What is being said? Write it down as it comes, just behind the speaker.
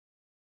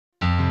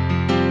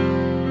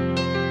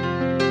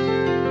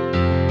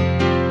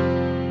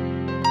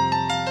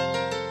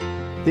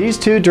These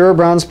two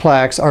DuraBronze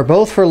plaques are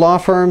both for law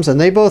firms,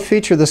 and they both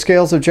feature the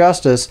scales of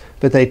justice,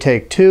 but they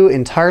take two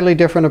entirely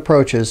different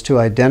approaches to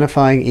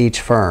identifying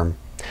each firm.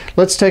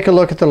 Let's take a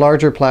look at the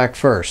larger plaque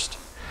first.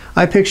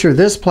 I picture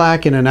this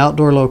plaque in an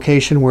outdoor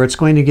location where it's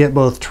going to get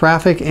both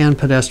traffic and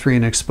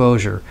pedestrian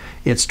exposure.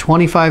 It's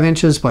 25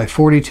 inches by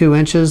 42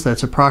 inches,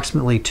 that's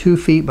approximately 2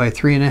 feet by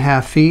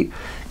 3.5 feet,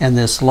 and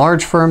this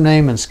large firm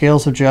name and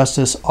scales of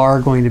justice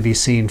are going to be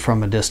seen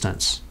from a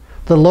distance.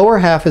 The lower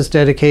half is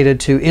dedicated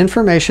to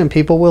information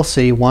people will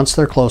see once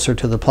they're closer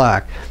to the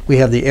plaque. We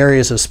have the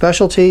areas of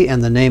specialty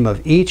and the name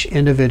of each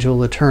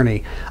individual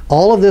attorney.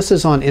 All of this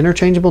is on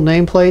interchangeable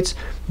nameplates.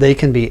 They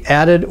can be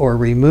added or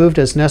removed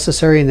as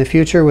necessary in the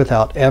future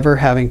without ever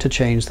having to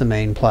change the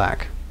main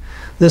plaque.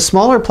 This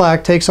smaller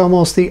plaque takes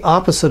almost the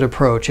opposite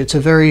approach. It's a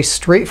very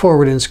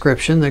straightforward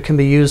inscription that can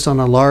be used on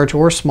a large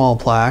or small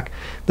plaque,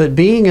 but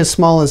being as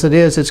small as it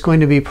is, it's going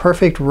to be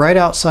perfect right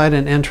outside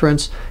an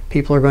entrance.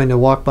 People are going to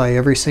walk by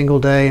every single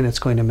day, and it's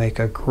going to make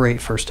a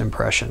great first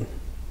impression.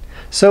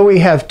 So we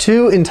have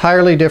two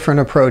entirely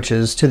different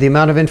approaches to the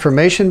amount of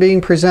information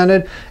being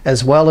presented,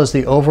 as well as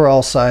the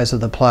overall size of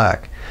the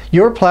plaque.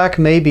 Your plaque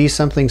may be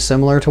something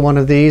similar to one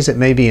of these. It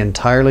may be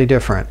entirely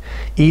different.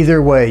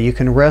 Either way, you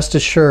can rest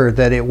assured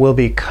that it will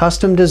be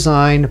custom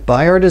designed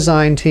by our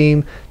design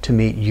team to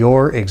meet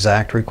your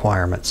exact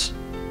requirements.